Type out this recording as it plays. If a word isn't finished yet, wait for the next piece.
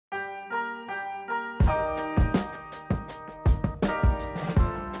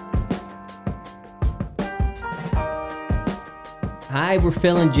Hi, we're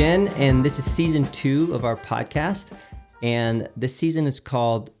Phil and Jen, and this is season 2 of our podcast. And this season is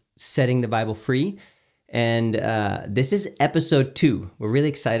called Setting the Bible Free. And this is episode 2. We're really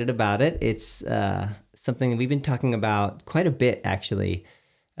excited about it. It's something that we've been talking about quite a bit, actually.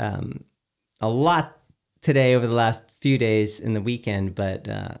 A lot today over the last few days in the weekend, but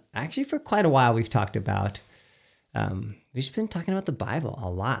actually for quite a while we've talked about, we've just been talking about the Bible a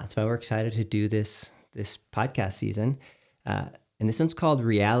lot. That's why we're excited to do this podcast season. And this one's called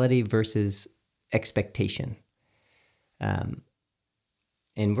Reality versus Expectation. And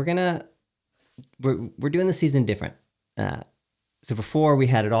we're doing the season different. So before we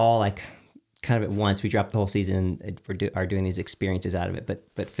had it all like kind of at once, we dropped the whole season and are doing these experiences out of it.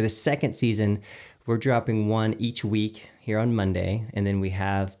 But for the second season, we're dropping one each week here on Monday. And then we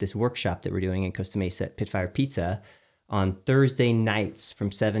have this workshop that we're doing in Costa Mesa at Pitfire Pizza on Thursday nights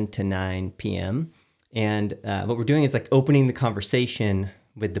from 7 to 9 p.m. And what we're doing is like opening the conversation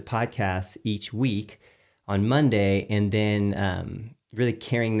with the podcast each week on Monday, and then really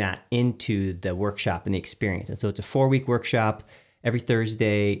carrying that into the workshop and the experience. And so it's a 4-week workshop every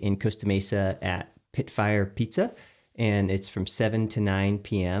Thursday in Costa Mesa at Pitfire Pizza, and it's from 7 to 9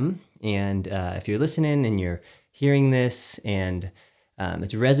 p.m. And if you're listening and you're hearing this and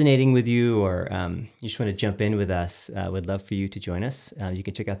it's resonating with you, or you just want to jump in with us, we'd love for you to join us. You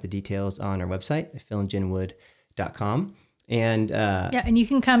can check out the details on our website at philandjenwood.com. And and you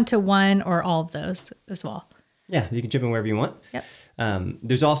can come to one or all of those as well. Yeah, you can jump in wherever you want. Yep.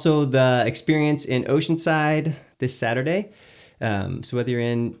 There's also the experience in Oceanside this Saturday. So whether you're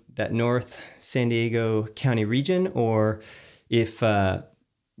in that North San Diego County region, or if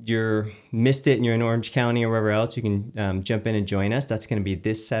you're missed it and you're in Orange County or wherever else, you can jump in and join us. That's going to be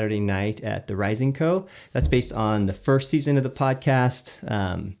this Saturday night at the Rising Co. That's based on the first season of the podcast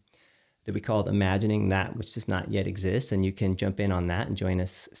that we called Imagining That Which Does Not Yet Exist. And you can jump in on that and join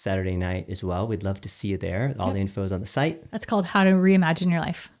us Saturday night as well. We'd love to see you there. All the info is on the site. That's called How to Reimagine Your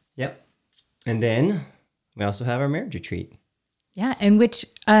Life. Yep. And then we also have our marriage retreat. Yeah, and which,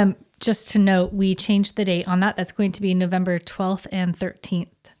 just to note, we changed the date on that. That's going to be November 12th and 13th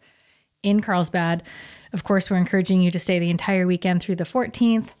in Carlsbad. Of course, we're encouraging you to stay the entire weekend through the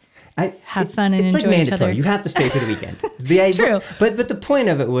 14th. Have fun and enjoy each other. You have to stay for the weekend. True. But the point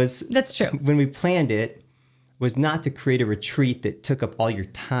of it was... That's true. When we planned it, was not to create a retreat that took up all your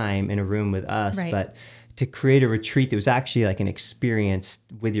time in a room with us, right, but to create a retreat that was actually like an experience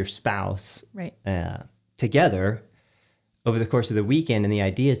with your spouse, right, together over the course of the weekend. And the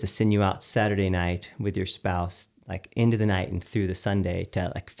idea is to send you out Saturday night with your spouse, like into the night and through the Sunday,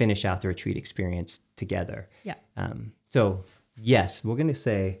 to like finish out the retreat experience together. Yeah. So yes, we're going to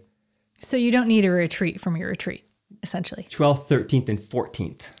say... So you don't need a retreat from your retreat, essentially. 12th, 13th, and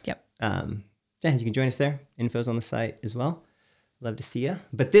 14th. Yep. Yeah, you can join us there. Info's on the site as well. Love to see you.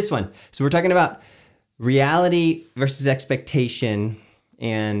 But this one, so we're talking about reality versus expectation,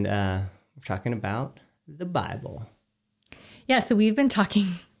 and we're talking about the Bible. Yeah, so we've been talking...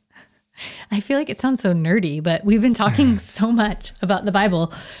 I feel like it sounds so nerdy, but we've been talking so much about the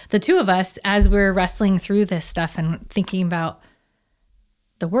Bible, the two of us, as we're wrestling through this stuff and thinking about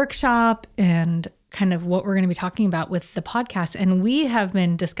the workshop and kind of what we're going to be talking about with the podcast. And we have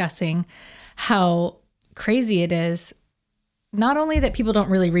been discussing how crazy it is, not only that people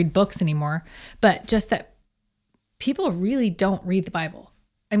don't really read books anymore, but just that people really don't read the Bible.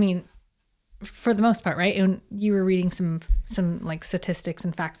 I mean, for the most part, right? And you were reading some like statistics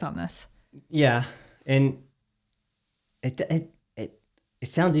and facts on this. Yeah, and it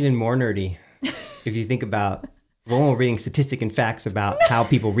sounds even more nerdy if you think about, well, we're reading statistic and facts about how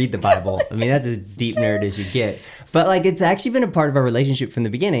people read the Bible. I mean, that's as deep nerd as you get. But like, it's actually been a part of our relationship from the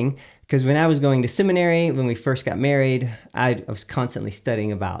beginning, because when I was going to seminary, when we first got married, I was constantly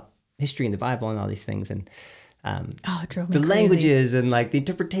studying about history and the Bible and all these things, and it drove me the crazy. languages and like the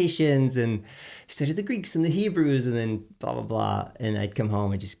interpretations, and study the Greeks and the Hebrews, and then blah, blah, blah. And I'd come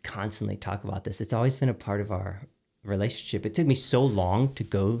home and just constantly talk about this. It's always been a part of our relationship. It took me so long to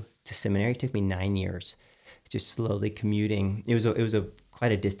go to seminary. It took me 9 years, just slowly commuting. It was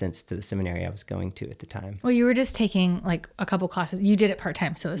quite a distance to the seminary I was going to at the time. Well, you were just taking like a couple classes. You did it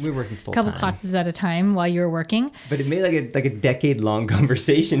part-time, so it was we were working full a couple time. classes at a time while you were working. But it made like a decade-long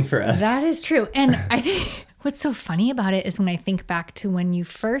conversation for us. That is true. And I think what's so funny about it is when I think back to when you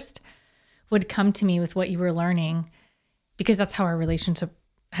first would come to me with what you were learning, because that's how our relationship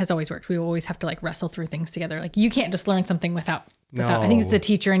has always worked. We always have to like wrestle through things together. Like you can't just learn something without I think it's the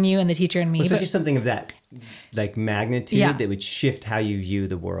teacher in you and the teacher in me. Well, especially something of that like magnitude that would shift how you view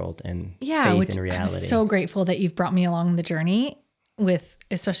the world and faith and reality. I'm so grateful that you've brought me along the journey with,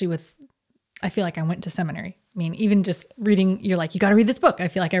 especially with, I feel like I went to seminary. I mean, even just reading, you're like, you got to read this book. I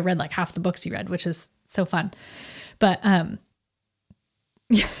feel like I read like half the books you read, which is so fun. But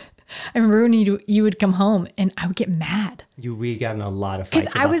yeah, I remember when you would come home and I would get mad. We got in a lot of fights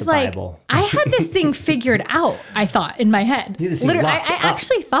about I was the like, Bible. I had this thing figured out, I thought, in my head. Literally, I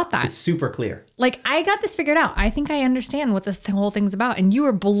actually thought that. It's super clear. Like, I got this figured out. I think I understand what this whole thing's about. And you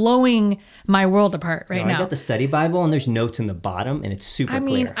are blowing my world apart now. I got the study Bible, and there's notes in the bottom, and it's super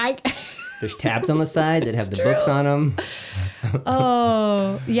clear. There's tabs on the side that have the books on them.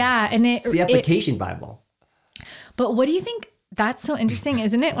 Oh, yeah. And it's the application Bible. But what do you think? That's so interesting,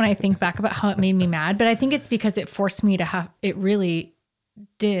 isn't it? When I think back about how it made me mad, but I think it's because it forced me to have, it really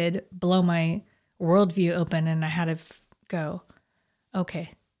did blow my worldview open. And I had to go,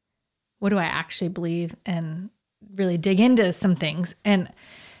 okay, what do I actually believe, and really dig into some things. And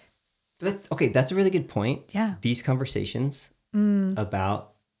okay, that's a really good point. Yeah. These conversations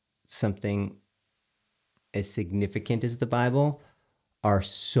about something as significant as the Bible are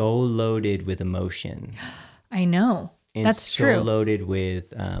so loaded with emotion. I know. And that's so true. loaded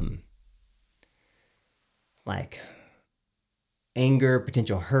with like anger,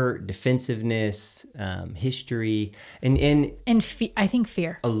 potential hurt, defensiveness, history, and I think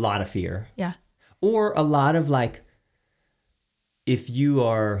fear. A lot of fear. Yeah. Or a lot of like, if you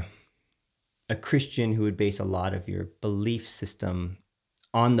are a Christian who would base a lot of your belief system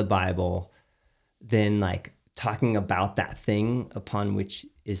on the Bible, then like talking about that thing upon which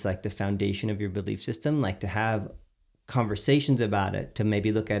is like the foundation of your belief system, like to have conversations about it, to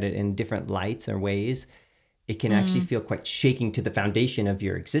maybe look at it in different lights or ways, it can actually feel quite shaking to the foundation of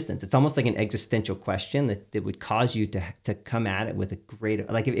your existence. It's almost like an existential question that would cause you to come at it with a greater,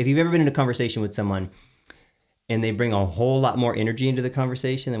 like if you've ever been in a conversation with someone and they bring a whole lot more energy into the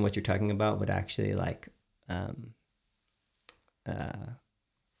conversation than what you're talking about would actually like,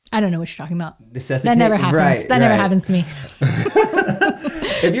 I don't know what you're talking about. Necessitate. That never happens. Never happens to me.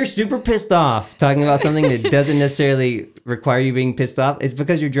 If you're super pissed off talking about something that doesn't necessarily require you being pissed off, it's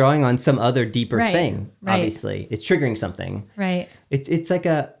because you're drawing on some other deeper thing. Right. Obviously, it's triggering something. Right. It's like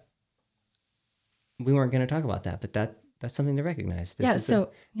we weren't going to talk about that, but that's something to recognize. The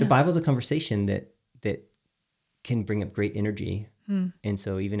Bible's a conversation that can bring up great energy. And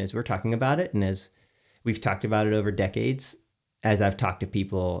so even as we're talking about it, and as we've talked about it over decades, as I've talked to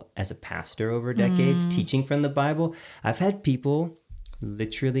people as a pastor over decades, teaching from the Bible, I've had people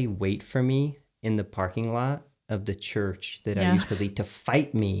literally wait for me in the parking lot of the church that I used to lead to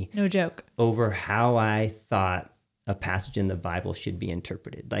fight me. No joke. Over how I thought a passage in the Bible should be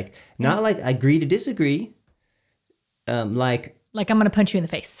interpreted. Like, not like I agree to disagree. Like I'm going to punch you in the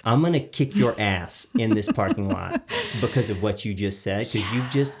face. I'm going to kick your ass in this parking lot because of what you just said, because you've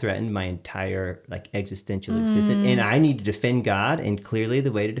just threatened my entire like existential existence. And I need to defend God. And clearly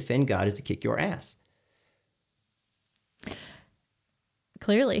the way to defend God is to kick your ass.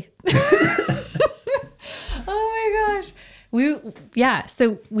 Clearly. Oh my gosh.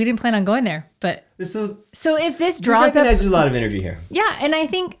 So we didn't plan on going there, but so if this draws up, there's a lot of energy here. Yeah. And I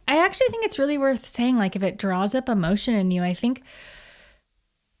actually think it's really worth saying, like, if it draws up emotion in you, I think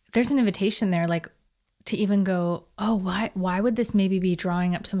there's an invitation there, like to even go, oh, why would this maybe be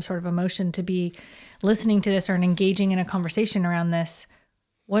drawing up some sort of emotion, to be listening to this or engaging in a conversation around this?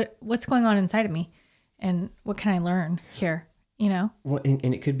 What's going on inside of me, and what can I learn here? You know? Well,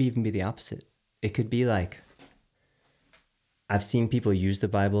 and it could even be the opposite. It could be like, I've seen people use the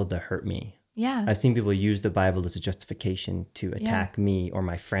Bible to hurt me. Yeah. I've seen people use the Bible as a justification to attack me or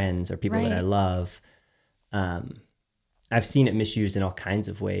my friends or people that I love. I've seen it misused in all kinds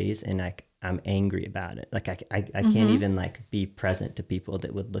of ways, and I'm angry about it. Like I can't even like be present to people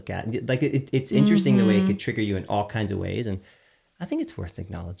that would look at it. Like it's interesting the way it could trigger you in all kinds of ways, and I think it's worth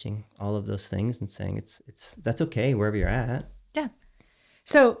acknowledging all of those things and saying that's okay wherever you're at. Yeah.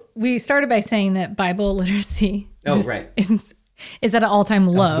 So we started by saying that Bible literacy is at an all-time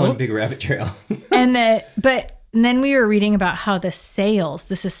low. That's one big rabbit trail. And then we were reading about how the sales,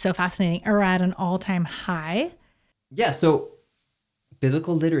 this is so fascinating, are at an all-time high. Yeah. So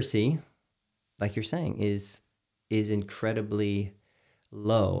biblical literacy, like you're saying, is incredibly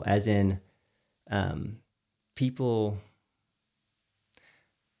low, as in people,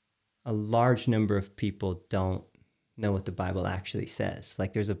 a large number of people don't know what the Bible actually says.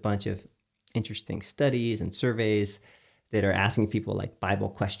 Like there's a bunch of interesting studies and surveys that are asking people like Bible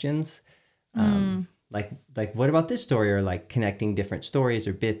questions. Like what about this story, or like connecting different stories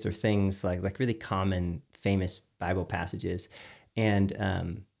or bits or things like really common, famous Bible passages.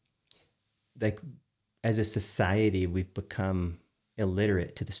 And like as a society, we've become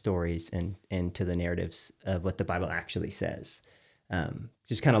illiterate to the stories and to the narratives of what the Bible actually says.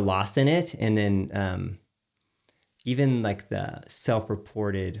 Just kind of lost in it. And then even like the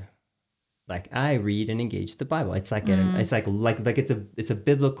self-reported, like I read and engage the Bible. It's like it's like it's a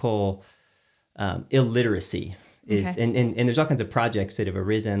biblical illiteracy is, Okay. and there's all kinds of projects that have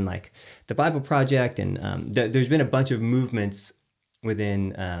arisen, like the Bible Project, and there's been a bunch of movements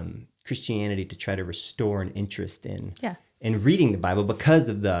within Christianity to try to restore an interest in reading the Bible because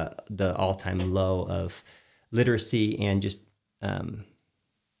of the all-time low of literacy and just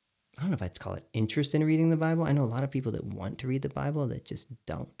I don't know if I'd call it interest in reading the Bible. I know a lot of people that want to read the Bible that just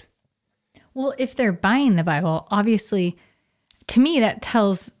don't. Well, if they're buying the Bible, obviously, to me, that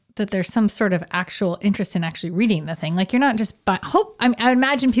tells that there's some sort of actual interest in actually reading the thing. Like you're not just I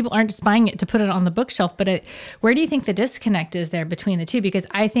imagine people aren't just buying it to put it on the bookshelf, but where do you think the disconnect is there between the two? Because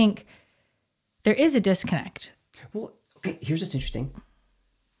I think there is a disconnect. Well, okay, here's what's interesting.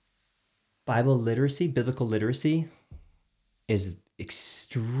 Bible literacy, biblical literacy is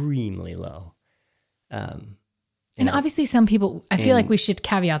extremely low. And obviously some people, I feel like we should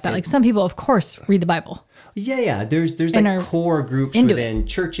caveat that. Like some people, of course, read the Bible. Yeah. There's like core groups within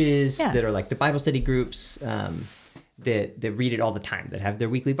churches that are like the Bible study groups that read it all the time, that have their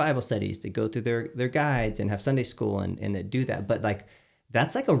weekly Bible studies, that go through their guides and have Sunday school and that do that. But like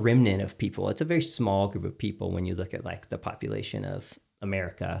that's like a remnant of people. It's a very small group of people when you look at like the population of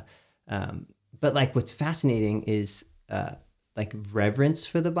America. But like what's fascinating is like reverence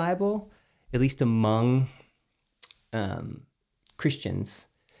for the Bible, at least among Christians,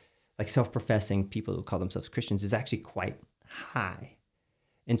 like self-professing people who call themselves Christians, is actually quite high.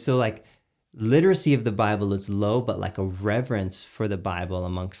 And so like literacy of the Bible is low, but like a reverence for the Bible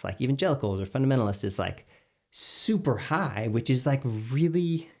amongst like evangelicals or fundamentalists is like super high, which is like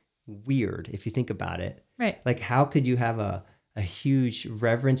really weird if you think about it. Right. Like how could you have a huge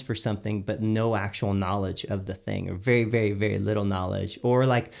reverence for something but no actual knowledge of the thing, or very, very, very little knowledge, or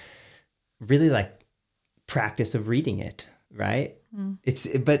like really like practice of reading it, right?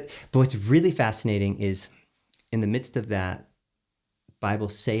 But what's really fascinating is in the midst of that, Bible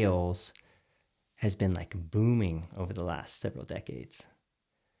sales has been like booming over the last several decades.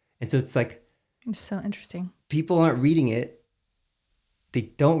 And so it's like, it's so interesting. People aren't reading it. They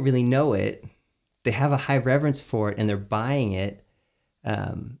don't really know it. They have a high reverence for it and they're buying it.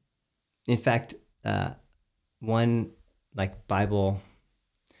 In fact, one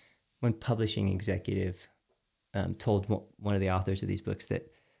publishing executive told one of the authors of these books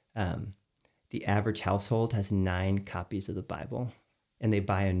that the average household has 9 copies of the Bible and they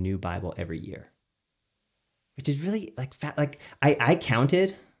buy a new Bible every year, which is really like I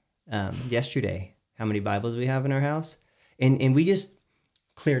counted yesterday how many Bibles we have in our house, and we just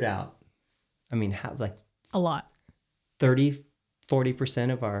cleared out. I mean, like a lot,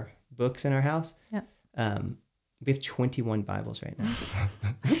 30-40% of our books in our house. Yeah. We have 21 Bibles right now.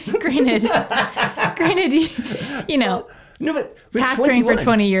 Granted, you know, no, but pastoring for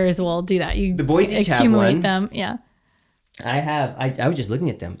 20 years will do that. The boys each accumulate have them. Yeah. I was just looking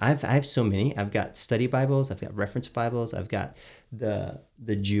at them. I have so many. I've got study Bibles. I've got reference Bibles. I've got the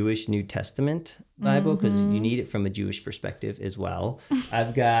Jewish New Testament Bible because you need it from a Jewish perspective as well.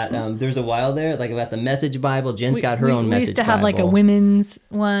 I've got there's a while there like about the Message Bible. Jen's got her own Message Bible. We used to have like a women's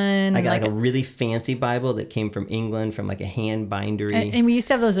one. I got like a really fancy Bible that came from England from like a hand bindery. And we used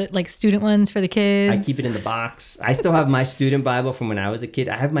to have those like student ones for the kids. I keep it in the box. I still have my student Bible from when I was a kid.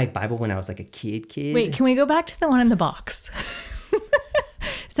 I have my Bible when I was like a kid. Wait, can we go back to the one in the box?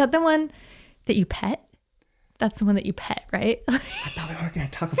 Is that the one that you pet? That's the one that you pet, right? I thought we weren't going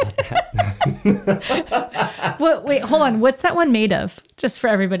to talk about that. Wait, hold on. What's that one made of? Just for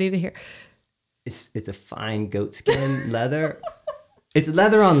everybody to hear. It's a fine goatskin leather. It's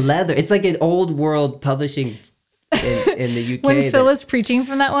leather on leather. It's like an old world publishing in the UK. When Phil was preaching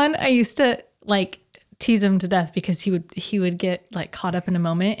from that one, I used to like tease him to death because he would get like caught up in a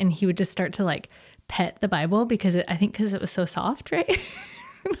moment and he would just start to like pet the Bible because it was so soft, right?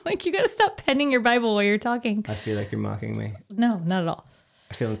 Like you got to stop petting your Bible while you're talking. I feel like you're mocking me. No, not at all.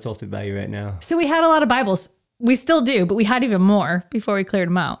 I feel insulted by you right now. So we had a lot of Bibles. We still do, but we had even more before we cleared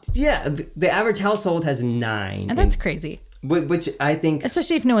them out. Yeah, the average household has 9. And that's crazy. Which I think...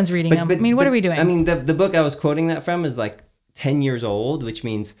 Especially if no one's reading them. What are we doing? I mean, the book I was quoting that from is like 10 years old, which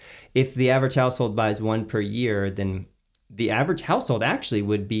means if the average household buys 1 per year, then the average household actually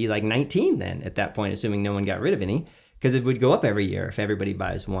would be like 19 then at that point, assuming no one got rid of any. Because it would go up every year if everybody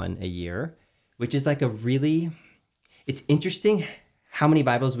buys 1 a year, which is like it's interesting how many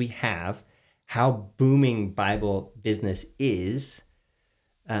Bibles we have, how booming Bible business is,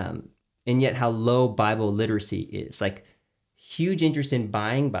 and yet how low Bible literacy is. Like huge interest in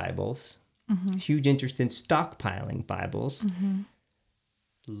buying Bibles, huge interest in stockpiling Bibles,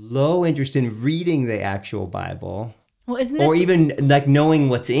 low interest in reading the actual Bible, Well, isn't this or even like knowing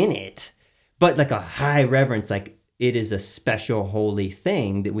what's in it, but like a high reverence, like it is a special holy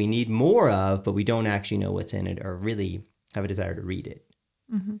thing that we need more of, but we don't actually know what's in it or really have a desire to read it.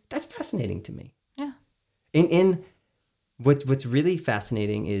 That's fascinating to me. Yeah. In what's really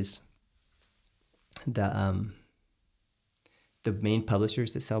fascinating is the main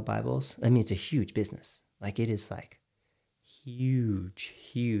publishers that sell Bibles. I mean, it's a huge business. Like it is like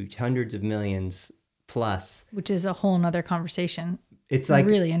huge, hundreds of millions plus. Which is a whole nother conversation. It's like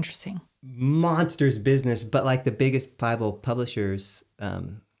really interesting. Monsters business, but like the biggest Bible publishers,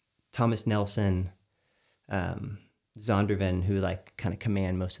 Thomas Nelson, Zondervan, who like kind of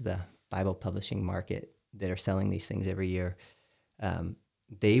command most of the Bible publishing market that are selling these things every year.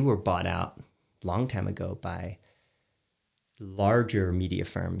 They were bought out a long time ago by larger media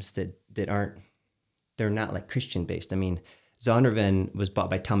firms that aren't, they're not like Christian based. I mean, Zondervan was bought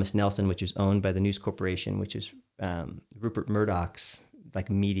by Thomas Nelson, which is owned by the News Corporation, which is Rupert Murdoch's like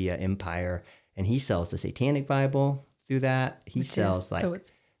media empire, and he sells the Satanic Bible through that. He sells the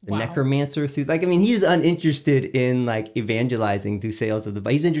Necromancer through, like, I mean, he's uninterested in like evangelizing through sales of the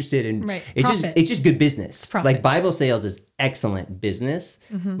Bible. He's interested in it's just good business. Like Bible sales is excellent business,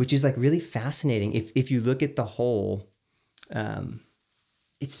 which is like really fascinating. If you look at the whole,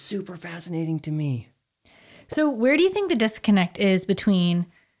 it's super fascinating to me. So where do you think the disconnect is between?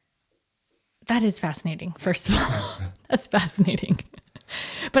 That is fascinating. First of all, that's fascinating.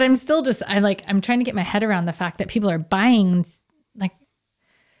 But I'm still I'm trying to get my head around the fact that people are buying like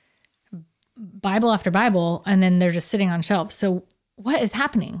Bible after Bible and then they're just sitting on shelves. So what is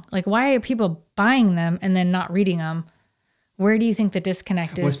happening? Like, why are people buying them and then not reading them? Where do you think the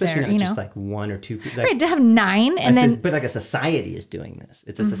disconnect is especially there? Not just like one or two people. Like, right, to have 9 and then... But like a society is doing this.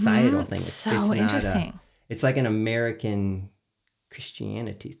 It's a societal thing. It's so interesting. It's like an American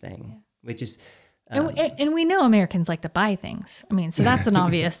Christianity thing, which is... and we know Americans like to buy things. I mean, so that's an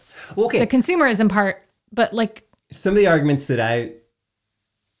obvious... Well, okay. The consumerism part, but like... Some of the arguments that I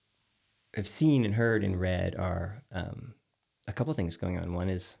have seen and heard and read are a couple of things going on. One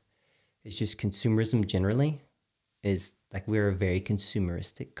is just consumerism generally is like we're a very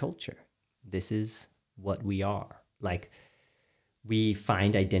consumeristic culture. This is what we are. Like we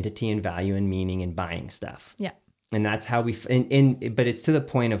find identity and value and meaning in buying stuff. Yeah. And that's how but it's to the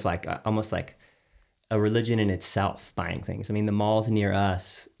point of like almost like a religion in itself, buying things. I mean, the malls near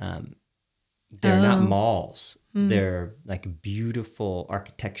us, they're not malls. They're like beautiful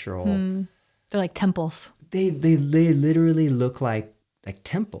architectural. They're like temples. They literally look like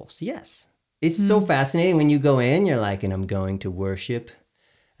temples. Yes. It's so fascinating when you go in, you're like, and I'm going to worship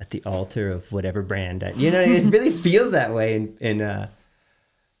at the altar of whatever brand. It really feels that way. And I'm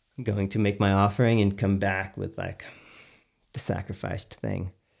going to make my offering and come back with like the sacrificed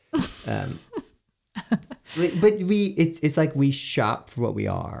thing. But it's like we shop for what we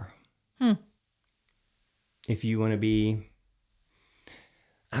are. If you want to be,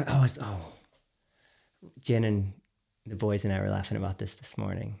 Jen and the boys and I were laughing about this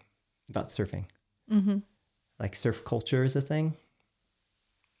morning, about surfing. Like surf culture is a thing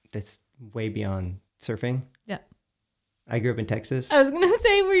that's way beyond surfing. Yeah. I grew up in Texas. I was going to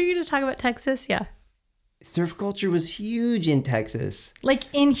say, were you going to talk about Texas? Yeah. Surf culture was huge in Texas. Like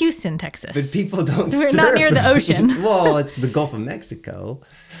in Houston, Texas. But people don't We're surf. not near the ocean. Well, it's the Gulf of Mexico.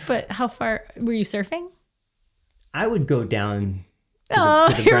 But how far were you surfing? I would go down to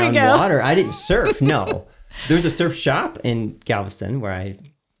the here we brown go. water. I didn't surf, no. There's a surf shop in Galveston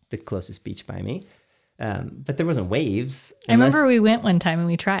the closest beach by me. But there wasn't waves. I remember we went one time and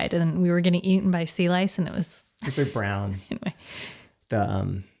we tried and we were getting eaten by sea lice and it was very brown.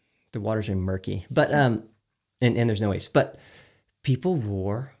 Anyway. The waters are murky. But and there's no waves. But people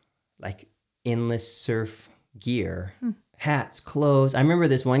wore like endless surf gear, hats, clothes. I remember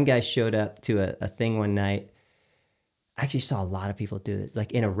this one guy showed up to a thing one night. I actually saw a lot of people do this,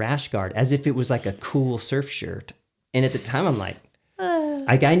 like in a rash guard, as if it was like a cool surf shirt. And at the time, I'm like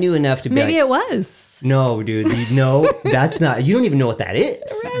I knew enough to be maybe like, it was. No, dude, that's not, you don't even know what that is,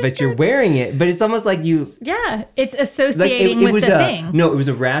 but you're wearing it. But it's almost like you. Yeah, it's associating with the thing. No, it was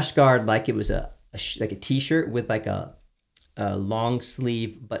a rash guard, like it was like a t-shirt with like a long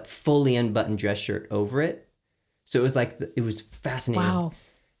sleeve, but fully unbuttoned dress shirt over it. So it was like, it was fascinating. Wow.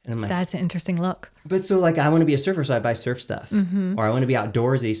 And I'm like, that's an interesting look. But so like, I want to be a surfer, so I buy surf stuff. Or I want to be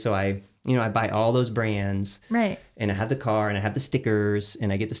outdoorsy, so I buy all those brands. Right. And I have the car and I have the stickers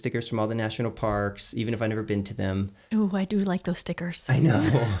and I get the stickers from all the national parks, even if I've never been to them. Ooh, I do like those stickers. I know.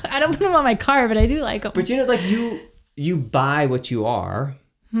 I don't put them on my car, but I do like them. But like you buy what you are.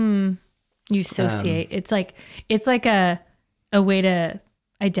 You associate. It's like a way to,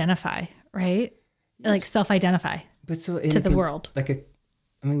 identify, right? Like self-identify But so to the world.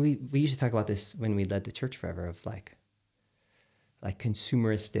 We used to talk about this when we led the church forever of like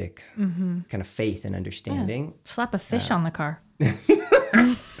consumeristic kind of faith and understanding. Slap a fish on the car.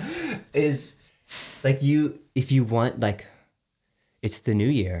 Is like if you want, like, it's the new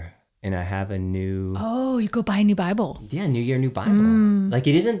year and I have a new Oh, you go buy a new Bible. new year, new Bible. Like,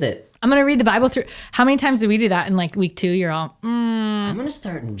 it isn't that I'm going to read the Bible through. How many times do we do that in like week 2? You're all, I'm gonna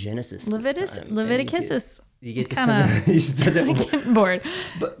start in Genesis. Leviticus. You get to Kinda- some Getting bored.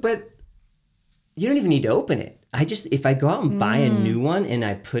 but you don't even need to open it. If I go out and buy a new one and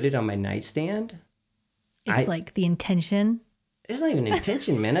I put it on my nightstand, It's like the intention. it's not even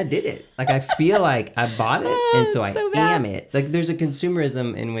intention, man. I did it. Like, I feel like I bought it, and so I so bad. am it. Like, there's a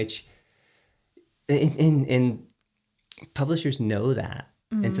consumerism in which, and publishers know that,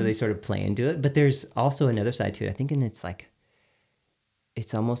 and so they sort of play into it. But there's also another side to it, I think, and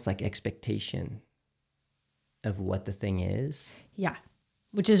it's almost like expectation of what the thing is. Yeah.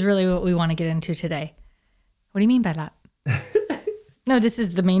 Which is really what we want to get into today. What do you mean by that? No, this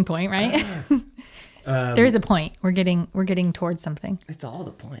is the main point, right? There is a point. We're getting towards something. It's all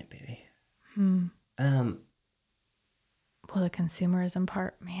the point, baby. Well, the consumerism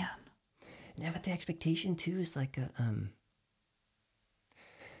part, man. Yeah, but the expectation too is like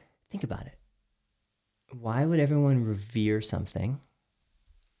think about it. Why would everyone revere something,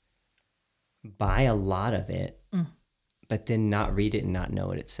 buy a lot of it, but then not read it and not know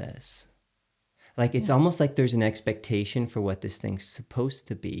what it says? Like, it's almost like there's an expectation for what this thing's supposed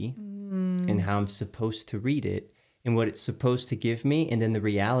to be and how I'm supposed to read it and what it's supposed to give me. And then the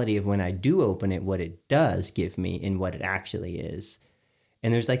reality of when I do open it, what it does give me and what it actually is.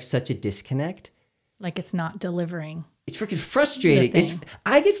 And there's like such a disconnect. Like, it's not delivering. It's freaking frustrating.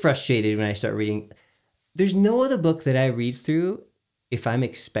 I get frustrated when I start reading. There's no other book that I read through if I'm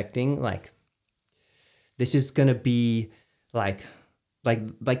expecting, like, this is going to be like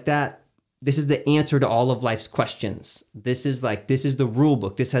that. This is the answer to all of life's questions. This is the rule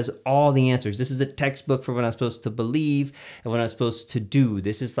book. This has all the answers. This is a textbook for what I'm supposed to believe and what I'm supposed to do.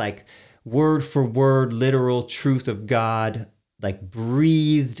 This is like word for word, literal truth of God, like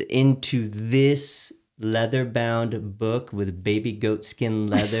breathed into this leather-bound book with baby goat skin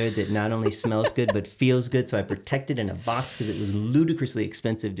leather that not only smells good but feels good. So I protect it in a box because it was ludicrously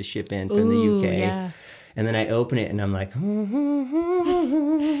expensive to ship in from the UK. Yeah. And then I open it and I'm like,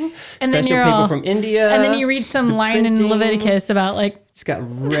 And special then you're paper all, from India. and then you read some the line in printing. Leviticus about like It's got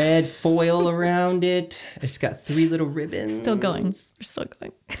red foil around it. It's got 3 little ribbons. still going. We're still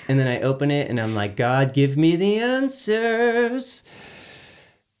going. And then I open it and I'm like, God, give me the answers.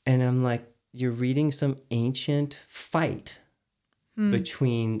 And I'm like, you're reading some ancient fight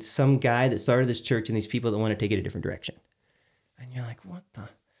between some guy that started this church and these people that want to take it a different direction. And you're like, what the?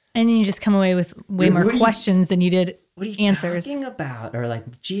 And then you just come away with way more questions than you did What are you answers. talking about? Or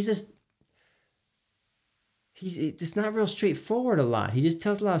like, Jesus, it's not real straightforward a lot. He just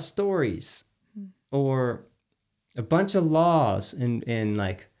tells a lot of stories or a bunch of laws and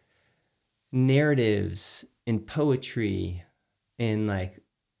like narratives and poetry and like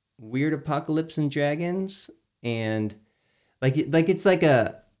weird apocalypse and dragons. And like it's like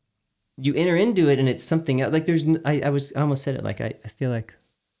you enter into it and it's something else. Like I almost said it. Like, I feel like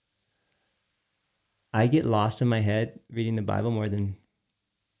I get lost in my head reading the Bible more than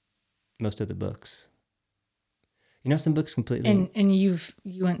most of the books. You know, some books completely. And you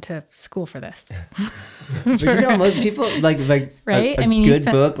went to school for this. But you know, most people like right? a I mean, you good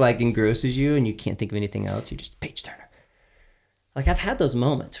spent- book like engrosses you, and you can't think of anything else. You just page turner. Like, I've had those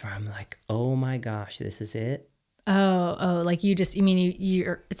moments where I'm like, oh my gosh, this is it. Oh, like you mean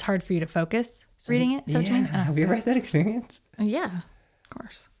you're it's hard for you to focus reading it? Is that what you mean? Have you ever had that experience? Yeah, of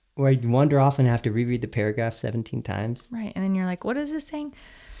course. Where I wander off and have to reread the paragraph 17 times. Right, and then you're like, what is this saying?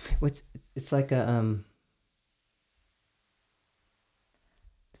 It's like a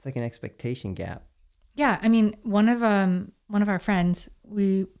it's like an expectation gap. Yeah, I mean, one of our friends,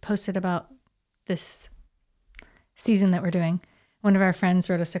 we posted about this season that we're doing. One of our friends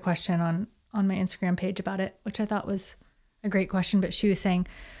wrote us a question on my Instagram page about it, which I thought was a great question. But she was saying,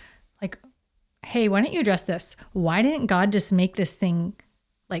 like, hey, why don't you address this? Why didn't God just make this thing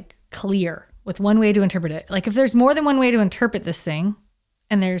like clear with one way to interpret it? Like, if there's more than one way to interpret this thing,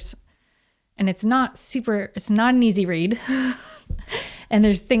 and it's not an easy read. And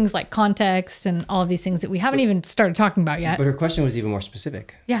there's things like context and all of these things that we haven't even started talking about yet. But her question was even more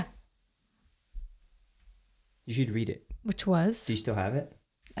specific. Yeah. You should read it. Which was? Do you still have it?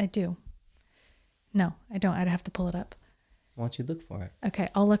 I do. No, I don't. I'd have to pull it up. Why don't you look for it? Okay,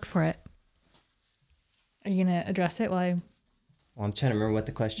 I'll look for it. Are you going to address it while I Well, I'm trying to remember what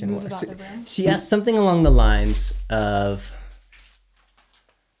the question Move was. about the room? She asked something along the lines of,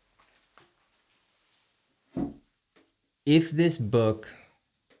 if this book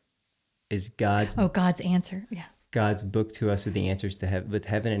is God's God's answer. Yeah. God's book to us with the answers to with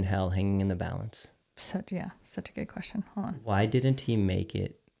heaven and hell hanging in the balance, Such a good question. Hold on. why didn't he make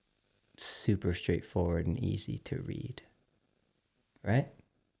it super straightforward and easy to read? Right?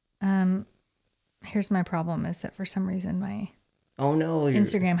 Here's my problem is that for some reason my Oh no,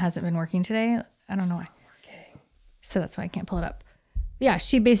 Instagram hasn't been working today. I don't know why. Okay. So that's why I can't pull it up. Yeah,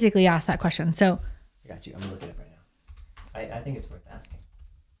 she basically asked that question. So I got you. I'm gonna look it up right now. I think it's worth asking.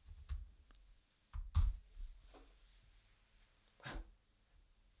 Wow.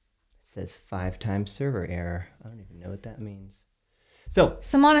 It says 5 times server error. I don't even know what that means. So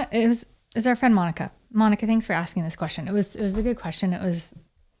Monica, is our friend Monica. Monica, thanks for asking this question. It was a good question. It was,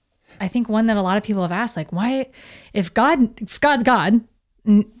 I think, one that a lot of people have asked, like, why, if God's God,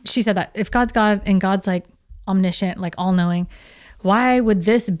 and she said that, if God's God and God's like omniscient, like all knowing, why would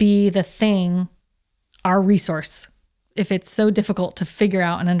this be the thing, our resource, if it's so difficult to figure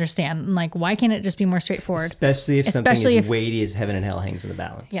out and understand? And like, why can't it just be more straightforward? Especially if something as weighty as heaven and hell hangs in the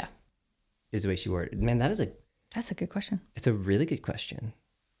balance. Yeah. Is the way she worded it. Man, that's a good question. It's a really good question.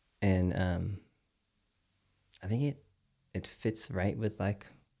 And I think it fits right with like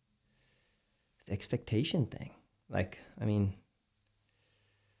the expectation thing. Like, I mean,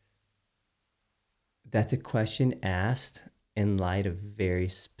 that's a question asked in light of very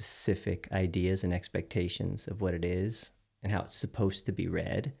specific ideas and expectations of what it is and how it's supposed to be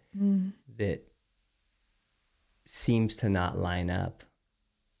read, that seems to not line up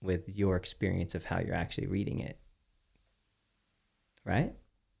with your experience of how you're actually reading it. Right?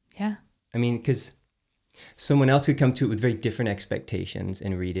 Yeah. I mean, because someone else could come to it with very different expectations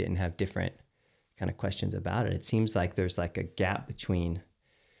and read it and have different kind of questions about it. It seems like there's like a gap between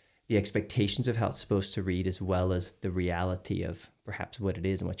the expectations of how it's supposed to read as well as the reality of perhaps what it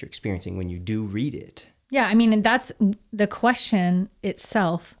is and what you're experiencing when you do read it. Yeah. I mean, and that's the question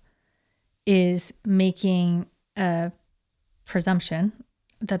itself is making a presumption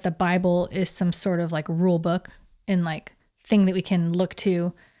that the Bible is some sort of like rule book and like thing that we can look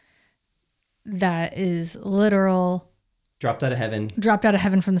to that is literal, dropped out of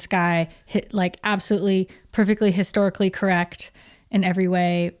heaven from the sky, hit like absolutely perfectly historically correct in every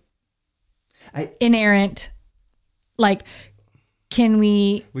way, inerrant. Like, can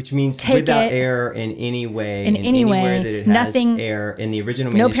we, which means take without it, error in any way, in any way that it has nothing, error in the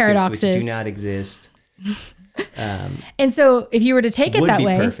original no manuscripts, paradoxes, which do not exist. And so if you were to take it that way,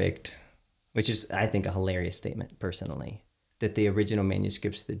 would be perfect, which is, I think, a hilarious statement personally, that the original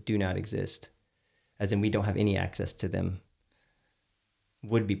manuscripts that do not exist, as in we don't have any access to them,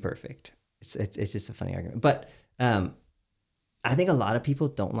 would be perfect. It's just a funny argument. But I think a lot of people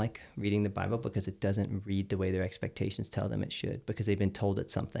don't like reading the Bible because it doesn't read the way their expectations tell them it should, because they've been told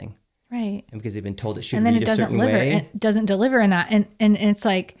it's something. Right. And because they've been told it should and then read it a doesn't certain deliver, way. it doesn't deliver in that. And it's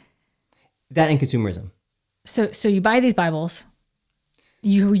like, that and consumerism. So you buy these Bibles,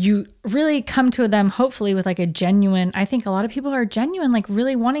 you really come to them hopefully with like a genuine, I think a lot of people are genuine, like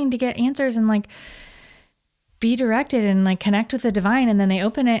really wanting to get answers and like be directed and like connect with the divine. And then they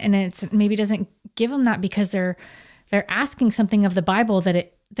open it and it's maybe doesn't give them that because they're asking something of the Bible that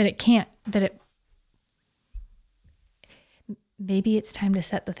it can't, maybe it's time to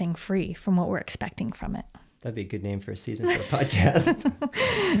set the thing free from what we're expecting from it. That'd be a good name for a season for a podcast.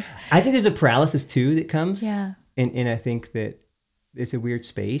 I think there's a paralysis too that comes. Yeah. And I think that it's a weird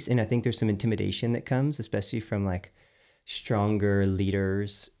space. And I think there's some intimidation that comes, especially from like stronger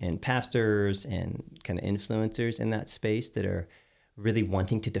leaders and pastors and kind of influencers in that space that are really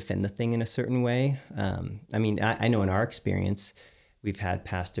wanting to defend the thing in a certain way. I mean, I know in our experience, we've had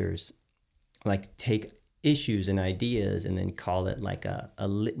pastors like take issues and ideas and then call it like a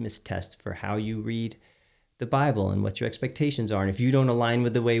litmus test for how you read the Bible and what your expectations are. And if you don't align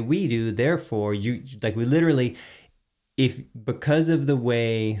with the way we do, therefore you, like, we literally, if because of the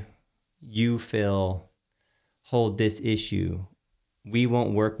way you feel hold this issue, we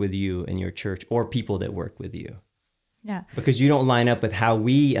won't work with you in your church or people that work with you. Yeah. Because you don't line up with how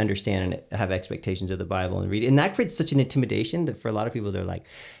we understand and have expectations of the Bible and read it. And that creates such an intimidation that for a lot of people, they're like,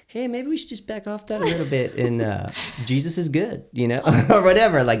 hey, maybe we should just back off that a little bit. And Jesus is good, you know, or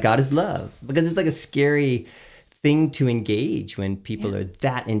whatever. Like, God is love. Because it's like a scary thing to engage when people are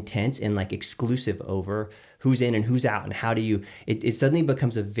that intense and like exclusive over who's in and who's out. And how do you, it suddenly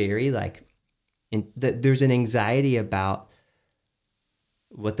becomes a very like, there's an anxiety about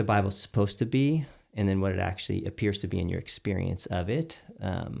what the Bible's supposed to be and then what it actually appears to be in your experience of it.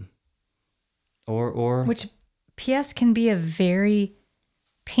 Or which PS can be a very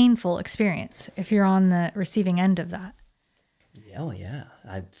painful experience if you're on the receiving end of that. Oh yeah.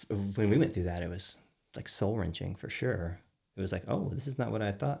 When we went through that, it was like soul wrenching for sure. It was like, oh, this is not what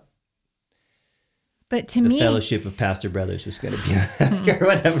I thought. But to The me, fellowship of pastor brothers was going to be like, or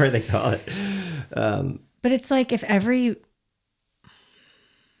whatever they call it. but it's like if I'm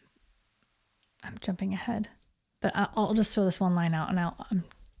jumping ahead, but I'll just throw this one line out, and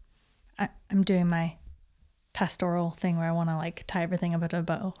I'm doing my pastoral thing where I want to like tie everything up at a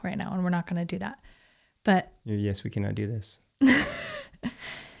bow right now, and we're not going to do that. But yes, we cannot do this.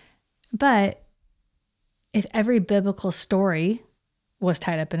 But if every biblical story was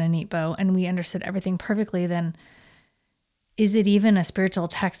tied up in a neat bow and we understood everything perfectly, then is it even a spiritual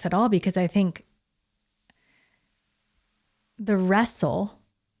text at all? Because I think the wrestle,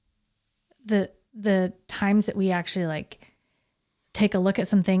 the times that we actually like take a look at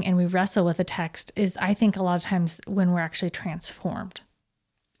something and we wrestle with a text is, I think, a lot of times when we're actually transformed.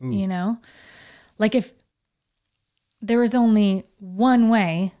 Ooh. You know, like if there was only one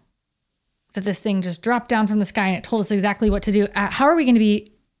way that this thing just dropped down from the sky and it told us exactly what to do, how are we going to be,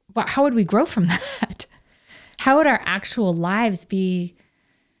 how would we grow from that? How would our actual lives be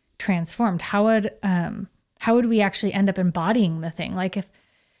transformed? How would we actually end up embodying the thing? Like if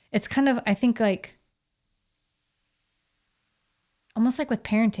it's kind of, I think like, almost like with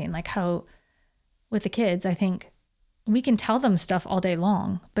parenting, like how with the kids, I think we can tell them stuff all day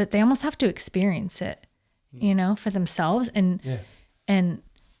long, but they almost have to experience it, you know, for themselves. And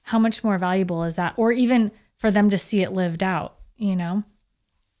how much more valuable is that? Or even for them to see it lived out, you know?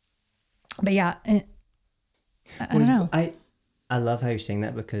 But yeah, I don't know. I love how you're saying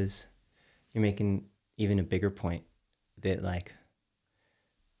that, because you're making even a bigger point that like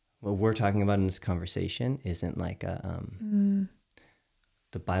what we're talking about in this conversation isn't like the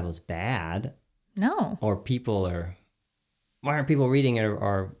Bible's bad. No. Or people are, why aren't people reading it?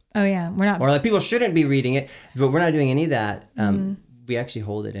 Or oh yeah, we're not. Or like people shouldn't be reading it, but we're not doing any of that. We actually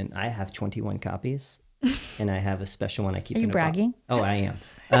hold it in. I have 21 copies, and I have a special one I keep. Are you bragging? Oh, I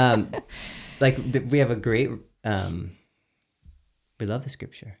am. We have a great. We love the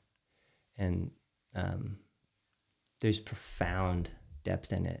scripture, and there's profound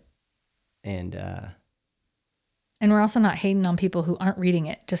depth in it, and we're also not hating on people who aren't reading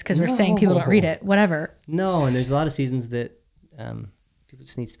it just because we're saying people don't read it. Whatever. No, and there's a lot of seasons that people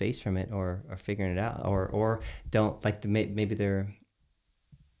just need space from it, or are figuring it out, or don't like maybe their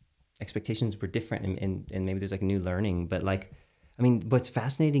expectations were different, and maybe there's like a new learning. But like, I mean, what's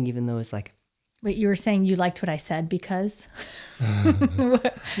fascinating, even though it's like, wait, you were saying you liked what I said because?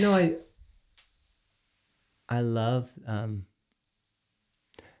 No, I love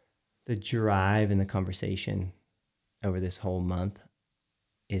the drive in the conversation over this whole month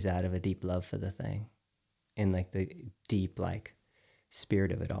is out of a deep love for the thing, and like the deep like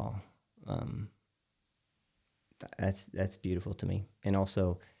spirit of it all. That's beautiful to me, and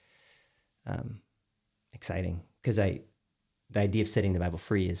also exciting, because the idea of setting the Bible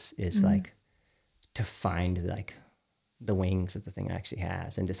free is like to find like the wings that the thing actually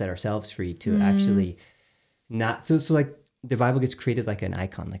has, and to set ourselves free to actually not so like the Bible gets created like an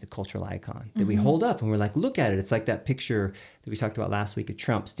icon, like a cultural icon that we hold up and we're like, look at it. It's like that picture that we talked about last week of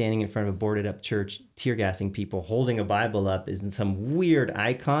Trump standing in front of a boarded up church, tear gassing people, holding a Bible up is in some weird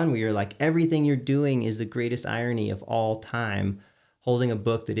icon where you're like, everything you're doing is the greatest irony of all time. Holding a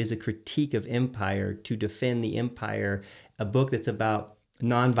book that is a critique of empire to defend the empire, a book that's about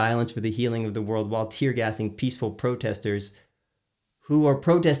nonviolence for the healing of the world while tear gassing peaceful protesters who are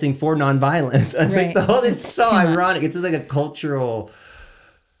protesting for nonviolence. I think the whole is so ironic. It's just like a cultural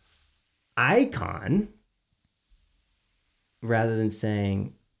icon rather than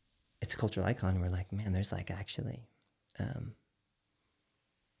saying it's a cultural icon. We're like, man, there's like actually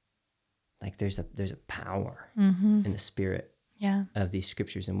like there's a power in the spirit of these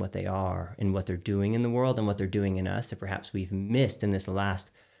scriptures and what they are and what they're doing in the world and what they're doing in us that perhaps we've missed in this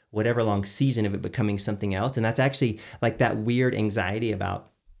last whatever long season of it becoming something else. And that's actually like that weird anxiety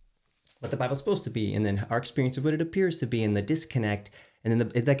about what the Bible's supposed to be, and then our experience of what it appears to be, and the disconnect. And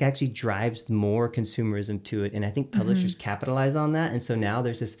then it like actually drives more consumerism to it. And I think publishers capitalize on that. And so now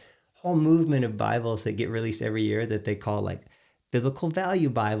there's this whole movement of Bibles that get released every year that they call like biblical value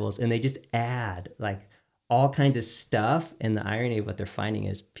Bibles. And they just add like all kinds of stuff. And the irony of what they're finding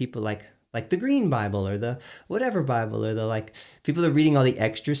is people like the Green Bible or the whatever Bible, or the like, people are reading all the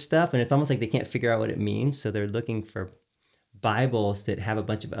extra stuff, and it's almost like they can't figure out what it means. So they're looking for Bibles that have a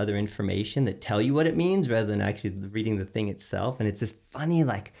bunch of other information that tell you what it means rather than actually reading the thing itself. And it's this funny,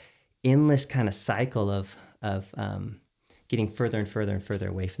 like endless kind of cycle of getting further and further and further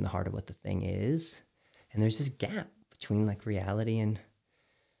away from the heart of what the thing is. And there's this gap between like reality and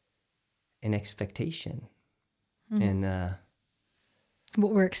expectation. And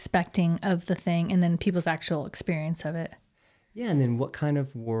what we're expecting of the thing, and then people's actual experience of it. yeah, and then what kind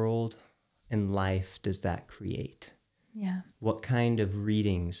of world and life does that create? Yeah. What kind of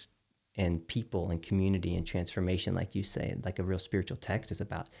readings and people and community and transformation, like you say, like a real spiritual text is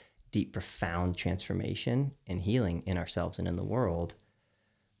about deep, profound transformation and healing in ourselves and in the world.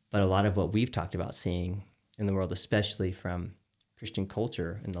 But a lot of what we've talked about seeing in the world, especially from Christian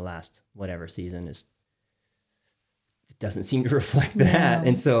culture in the last whatever season, it doesn't seem to reflect that. No.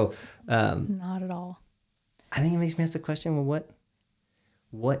 And so Not at all. I think it makes me ask the question, well,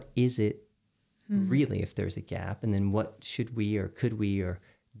 what is it really if there's a gap? And then what should we or could we or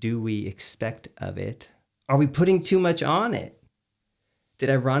do we expect of it? Are we putting too much on it that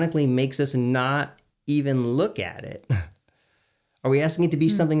ironically makes us not even look at it? Are we asking it to be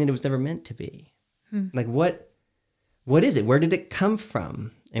something that it was never meant to be? Like what is it? Where did it come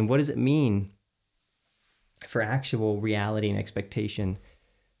from? And what does it mean for actual reality and expectation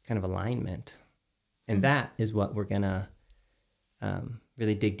kind of alignment? And that is what we're going to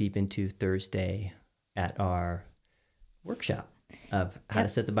really dig deep into Thursday at our workshop of how to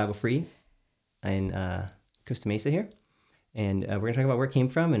set the Bible free in Costa Mesa here. And we're going to talk about where it came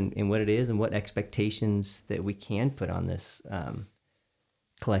from and what it is and what expectations that we can put on this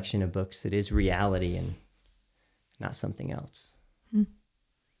collection of books that is reality and not something else.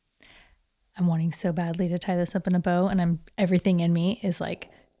 I'm wanting so badly to tie this up in a bow, and everything in me is like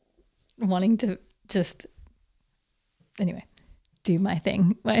wanting to just, anyway, do my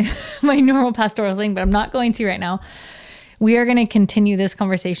thing, my normal pastoral thing, but I'm not going to right now. We are going to continue this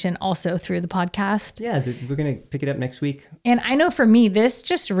conversation also through the podcast. Yeah, we're going to pick it up next week. And I know for me, this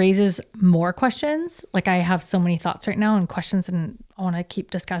just raises more questions. Like I have so many thoughts right now and questions, and I want to keep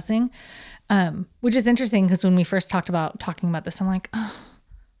discussing, which is interesting because when we first talking about this, I'm like, oh,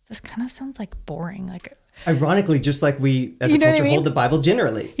 this kind of sounds like boring. Like, ironically, just like we as a culture hold the Bible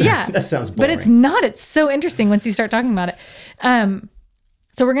generally. Yeah. That sounds boring. But it's not. It's so interesting once you start talking about it.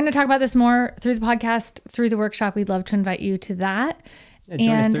 So we're going to talk about this more through the podcast, through the workshop. We'd love to invite you to that. Yeah,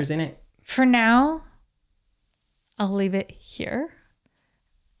 join us Thursday night. For now, I'll leave it here.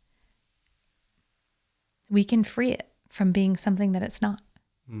 We can free it from being something that it's not.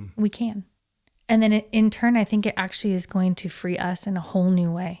 We can. And then in turn, I think it actually is going to free us in a whole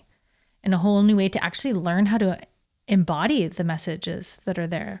new way. In a whole new way to actually learn how to embody the messages that are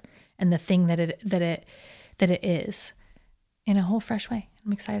there and the thing that it is in a whole fresh way.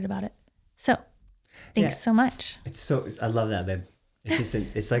 I'm excited about it. So thanks so much. I love that, babe. It's just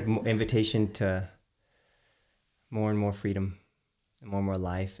it's like an invitation to more and more freedom and more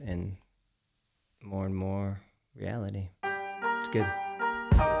life and more reality. It's good.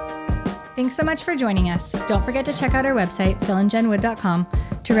 Thanks so much for joining us. Don't forget to check out our website, philandjenwood.com,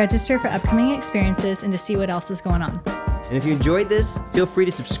 to register for upcoming experiences and to see what else is going on. And if you enjoyed this, feel free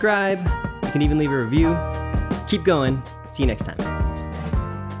to subscribe. You can even leave a review. Keep going. See you next time.